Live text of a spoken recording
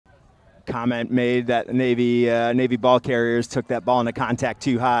comment made that Navy ball carriers took that ball into contact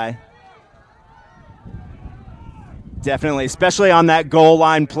too high. Definitely, especially on that goal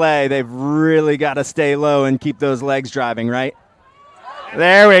line play, they've really got to stay low and keep those legs driving, right?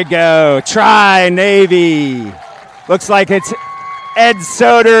 There we go. Try, Navy. Looks like it's Ed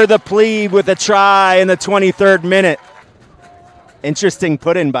Soder, the plebe, with a try in the 23rd minute. Interesting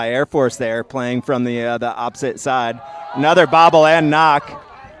put-in by Air Force there, playing from the opposite side. Another bobble and knock.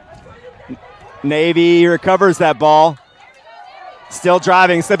 Navy recovers that ball. Still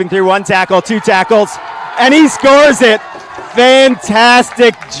driving, slipping through one tackle, two tackles, and he scores it.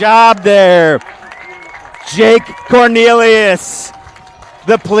 Fantastic job there. Jake Cornelius,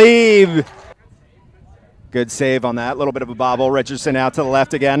 the plebe. Good save on that. A little bit of a bobble. Richardson out to the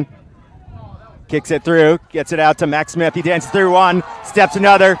left again. Kicks it through, gets it out to Max Smith. He dances through one, steps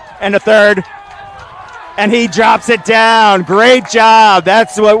another, and a third. And he drops it down. Great job.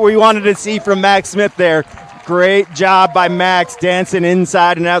 That's what we wanted to see from Max Smith there. Great job by Max, dancing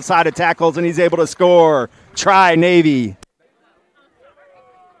inside and outside of tackles, and he's able to score. Try, Navy.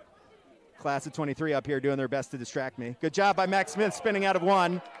 Class of 23 up here doing their best to distract me. Good job by Max Smith, spinning out of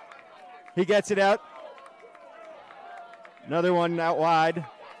one. He gets it out. Another one out wide.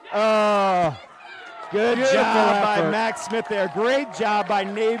 Oh, good job by Max Smith there. Great job by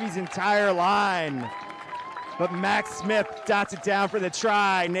Navy's entire line. But Max Smith dots it down for the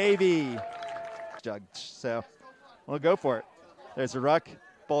try, Navy. So we'll go for it. There's a ruck.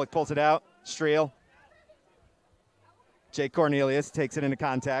 Bullock pulls it out. Streel. Jake Cornelius takes it into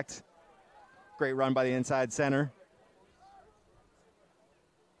contact. Great run by the inside center.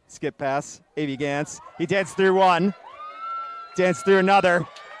 Skip pass. A.V. Gantz. He danced through one. Danced through another.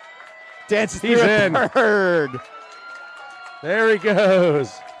 Dances through a third. There he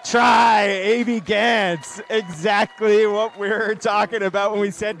goes. Try, A.V. Gantz. Exactly what we were talking about when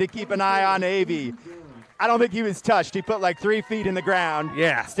we said to keep an eye on A.V. I don't think he was touched. He put like 3 feet in the ground.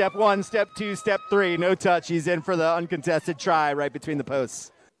 Yeah. Step one, step two, step three. No touch. He's in for the uncontested try right between the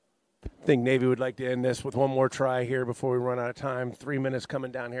posts. I think Navy would like to end this with one more try here before we run out of time. 3 minutes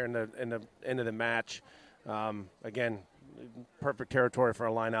coming down here in the end of the match. Again, perfect territory for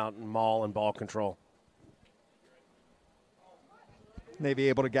a line out and maul and ball control. Navy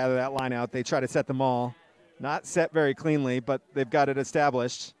able to gather that line out. They try to set the maul. Not set very cleanly, but they've got it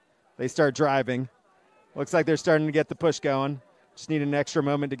established. They start driving. Looks like they're starting to get the push going. Just need an extra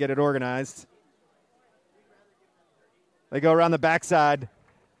moment to get it organized. They go around the backside.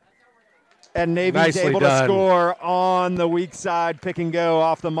 And Navy's able to score on the weak side. Pick and go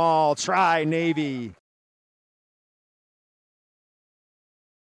off the maul. Try, Navy.